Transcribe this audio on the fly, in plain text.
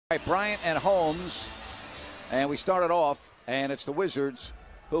Right, Bryant and Holmes, and we started off, and it's the Wizards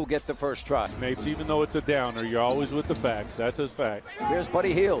who get the first try. Snapes, even though it's a downer, you're always with the facts. That's a fact. Here's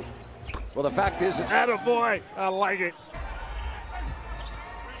Buddy Hield. Well, the fact is, it's attaboy. I like it.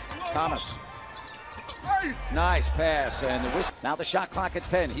 Thomas. Nice pass, and now the shot clock at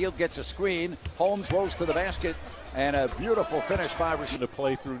 10. Hield gets a screen. Holmes rolls to the basket, and a beautiful finish by Rasheed. To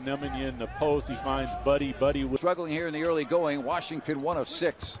play through Nemanja in the post, he finds Buddy. Buddy struggling here in the early going. Washington 1 of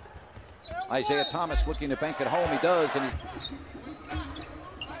 6. Isaiah Thomas looking to bank it home. He does, and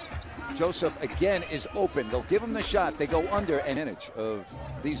Joseph again is open. They'll give him the shot. They go under an inch of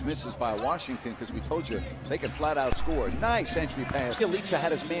these misses by Washington because we told you they can flat out score. Nice entry pass. Bjelica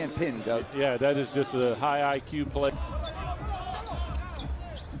had his man pinned, Doug. Yeah, that is just a high IQ play.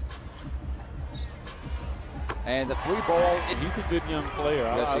 And the three ball. He's a good young player.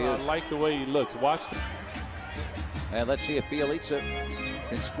 Yes, he is. I like the way he looks. Watch him. And let's see if Bjelica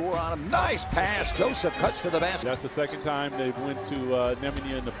can score on him. Nice pass. Joseph cuts to the basket. That's the second time they went to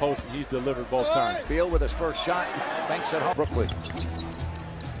Nemanja in the post, and he's delivered both times. Beal with his first shot. Banks it home. Brooklyn.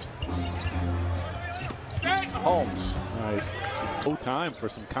 Holmes. Nice. No time for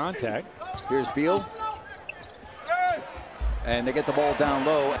some contact. Here's Beal. And they get the ball down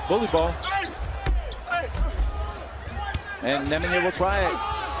low. Bully ball. And Nemanja will try it.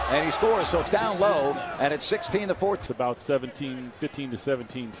 And he scores, so it's down low, and it's 16-14. It's about 15 to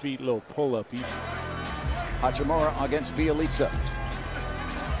 17 feet, little pull-up each. Hachimura against Bjelica.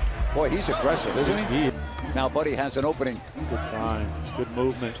 Boy, he's aggressive, isn't he? Now Buddy has an opening. Good find, good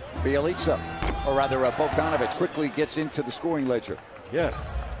movement. Bjelica, or rather Bogdanovic, quickly gets into the scoring ledger.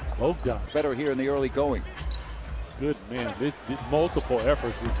 Yes, Bogdan. Better here in the early going. Good man. Multiple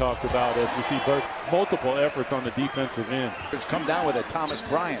efforts we talked about as we see multiple efforts on the defensive end. It's come down with it. Thomas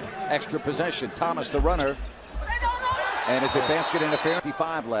Bryant, extra possession. Thomas the runner. And it's a basket interference.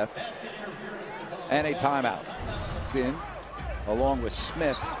 55 left. And a timeout. In, along with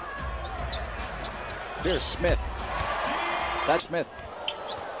Smith. Here's Smith. That's Smith.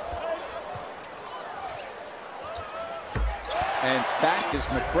 And back is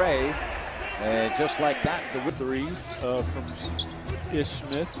McRae. And just like that, the threes from Ish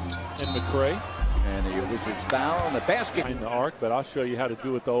Smith and McRae. And the Wizards foul on the basket. In the arc, but I'll show you how to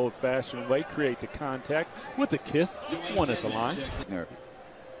do it the old-fashioned way. Create the contact with a kiss. One at the line.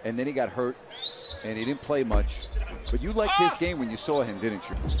 And then he got hurt, and he didn't play much. But you liked his game when you saw him, didn't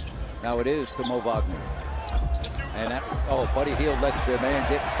you? Now it is to Mo Wagner. And that, Buddy Hield let the man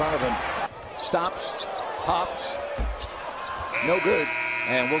get in front of him. Stops, hops, no good.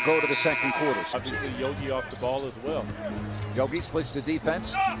 And we'll go to the second quarter. Obviously, Yogi off the ball as well. Yogi splits the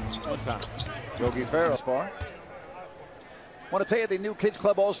defense. One time. Yogi Ferrell as far. Want to tell you the new Kids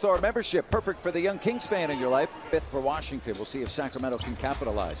Club All-Star membership. Perfect for the young Kings fan in your life. Fifth for Washington. We'll see if Sacramento can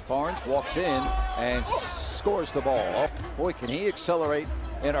capitalize. Barnes walks in and scores the ball. Oh, boy, can he accelerate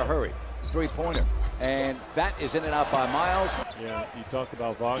in a hurry. Three-pointer. And that is in and out by Miles. Yeah, you talk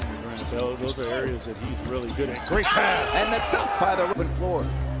about Wagner during the bell. Those are areas that he's really good at. Great pass. And the dunk by the open floor.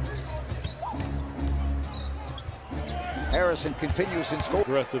 Harrison continues in score.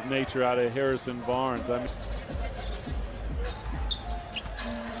 Aggressive nature out of Harrison Barnes.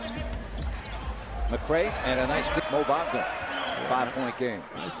 McRae and a nice tip. Mo Wagner. 5-point game.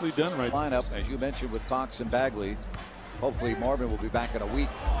 Nicely done right. Lineup, as you mentioned, with Fox and Bagley. Hopefully Marvin will be back in a week.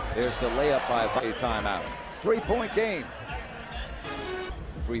 There's the layup by a timeout. 3-point game.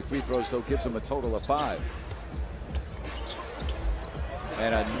 3 free throws, though, gives him a total of 5.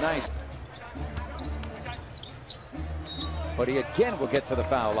 And a nice. But he again will get to the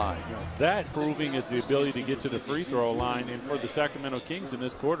foul line. That proving is the ability to get to the free throw line. And for the Sacramento Kings in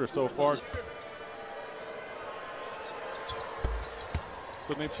this quarter so far.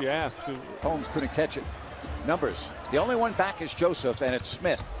 So it makes you ask. Holmes couldn't catch it. Numbers. The only one back is Joseph, and it's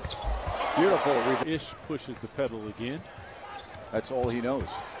Smith. Beautiful. Ish pushes the pedal again. That's all he knows.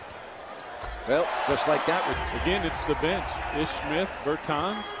 Well, just like that. Again, it's the bench. Ish Smith,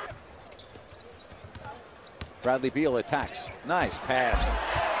 Bertans. Bradley Beal attacks. Nice pass.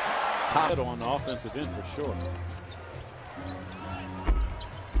 Top on the offensive end for sure.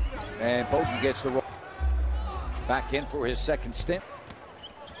 And Bowden gets the roll. Back in for his second stint.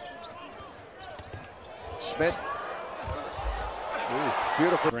 Smith. Ooh,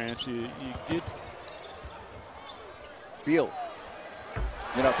 beautiful. Branch, you get Beal.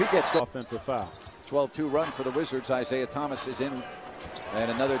 You know, if he gets offensive foul. 12-2 run for the Wizards. Isaiah Thomas is in.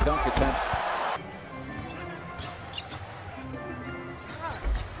 And another dunk attempt.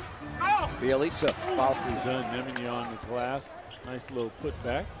 Bjelica. Powerfully done. Nemanja on the glass. Nice little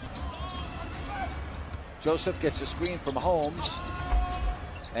putback. Joseph gets a screen from Holmes.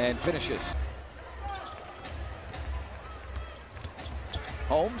 and finishes.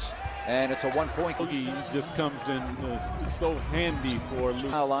 Holmes, and it's a 1-point. He just comes in so handy for Luke.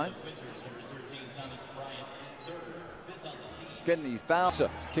 Foul line. Getting the foul.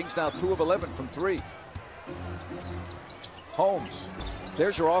 Kings now 2 of 11 from 3. Holmes,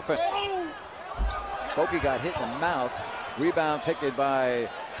 there's your offense. Bogey got hit in the mouth. Rebound taken by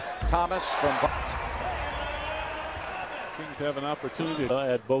Thomas from. Kings have an opportunity to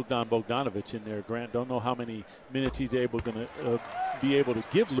add Bogdanovic in there. Grant, don't know how many minutes he's be able to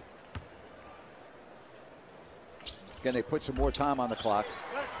give Luke. Again, they put some more time on the clock.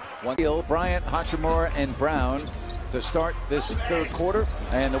 Bryant, Hachimura, and Brown to start this third quarter,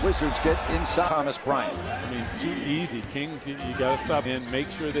 and the Wizards get inside Thomas Bryant. I mean, too easy. Kings, you got to stop and make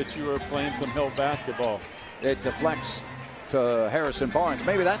sure that you are playing some help basketball. It deflects to Harrison Barnes.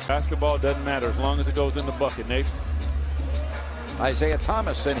 Maybe that's basketball doesn't matter as long as it goes in the bucket, Napes. Isaiah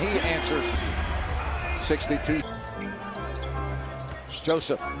Thomas, and he answers 62.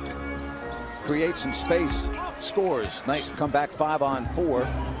 Joseph creates some space, scores. Nice comeback, 5-on-4.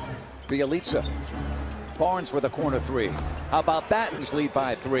 Bielitsa. Barnes with a corner 3. How about that? He's lead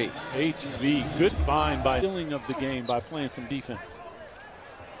by 3. HV, good find by filling of the game by playing some defense.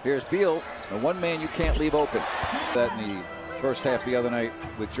 Here's Beal, the one man you can't leave open. That in the first half the other night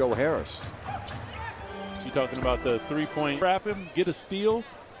with Joe Harris. You're talking about the three-point trap him, get a steal.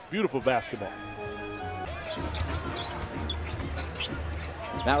 Beautiful basketball.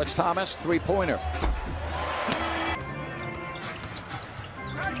 Now it's Thomas, 3-pointer.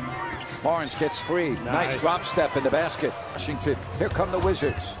 Barnes gets free. Nice drop step in the basket. Washington. Here come the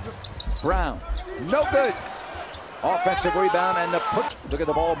Wizards. Brown. No good. Offensive rebound and the put. Look at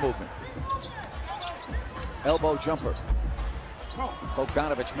the ball movement. Elbow jumper.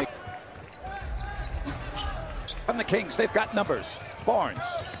 Bogdanovic make. From the Kings, they've got numbers. Barnes.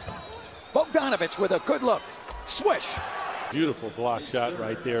 Bogdanovic with a good look. Swish. Beautiful block shot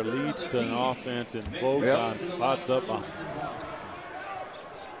right there. Leads to an offense, and Bogdan spots up on.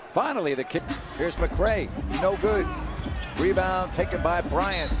 Finally, the kick. Here's McCray. No good. Rebound taken by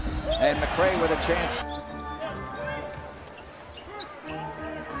Bryant. And McCray with a chance.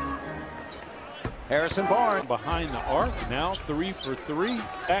 Harrison Barnes. Behind the arc. Now 3 for 3.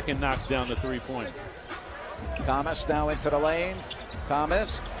 Back and knocks down the 3-point. Thomas now into the lane.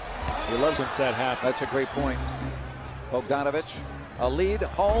 Thomas. He loves since that happened. That's a great point. Bogdanovic. A lead.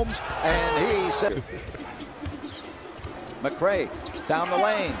 Holmes. And he said. McCray down the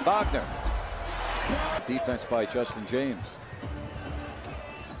lane. Wagner. Defense by Justin James.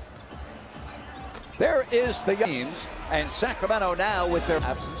 There is the Kings, and Sacramento now with their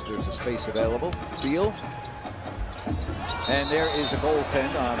absence. There's a space available. Beal. And there is a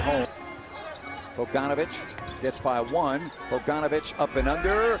goaltend on home. Bogdanovic gets by 1. Bogdanovic up and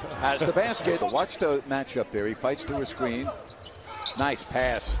under. Has the basket. Watch the matchup there. He fights through a screen. Nice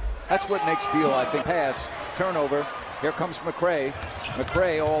pass. That's what makes Beal, I think. Pass. Turnover. Here comes McCray.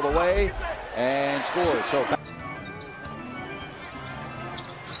 McCray all the way and scores. So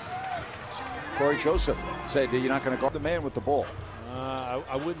Corey Joseph said you're not going to guard the man with the ball.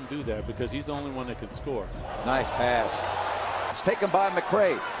 I wouldn't do that because he's the only one that can score. Nice pass. It's taken by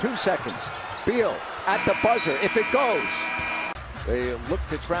McCray. 2 seconds. Beal at the buzzer. If it goes. They look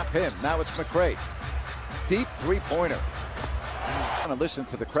to trap him. Now it's McCray. Deep 3-pointer. And listen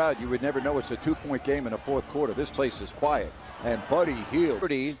to the crowd. You would never know it's a 2-point game in a fourth quarter. This place is quiet. And Buddy Hield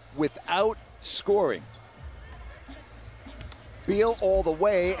without scoring. Beal all the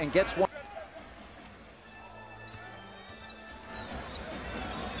way and gets one.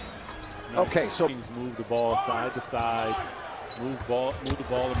 Okay, so move the ball side to side. Move the ball and move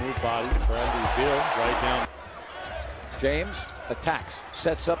body. Bradley Beal right down. James attacks.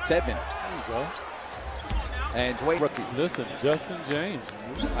 Sets up Dedman. There you go. And Dwayne rookie. Listen, Justin James.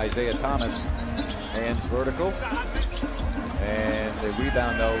 Isaiah Thomas. Hands vertical. And the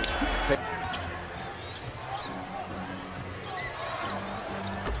rebound, though.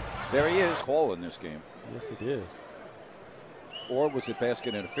 There he is. Call in this game. Yes, it is. Or was it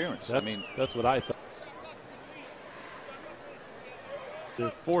basket interference? That's what I thought. They're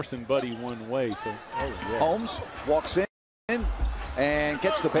forcing Buddy one way. So Holmes walks in and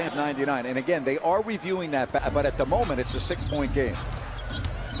gets the band 99. And again, they are reviewing that, but at the moment, it's a 6-point game.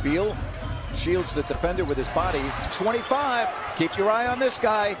 Beal shields the defender with his body. 25. Keep your eye on this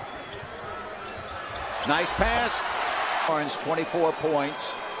guy. Nice pass. Barnes, 24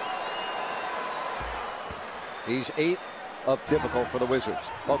 points. He's 8 of difficult for the Wizards.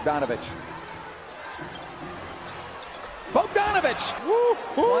 Bogdanovic. Bogdanovich.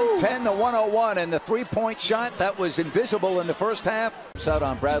 110 to 101, and the three-point shot that was invisible in the first half. It's out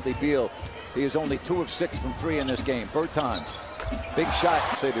on Bradley Beal. He is only 2 of 6 from 3 in this game. Bertans, big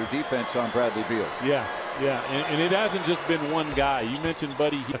shot. Say their defense on Bradley Beal. Yeah, and it hasn't just been one guy. You mentioned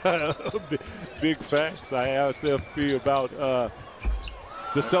Buddy. Big facts. I asked FP about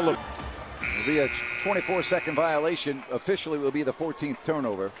the celebration. It'll be a 24-second violation. Officially, will be the 14th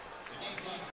turnover.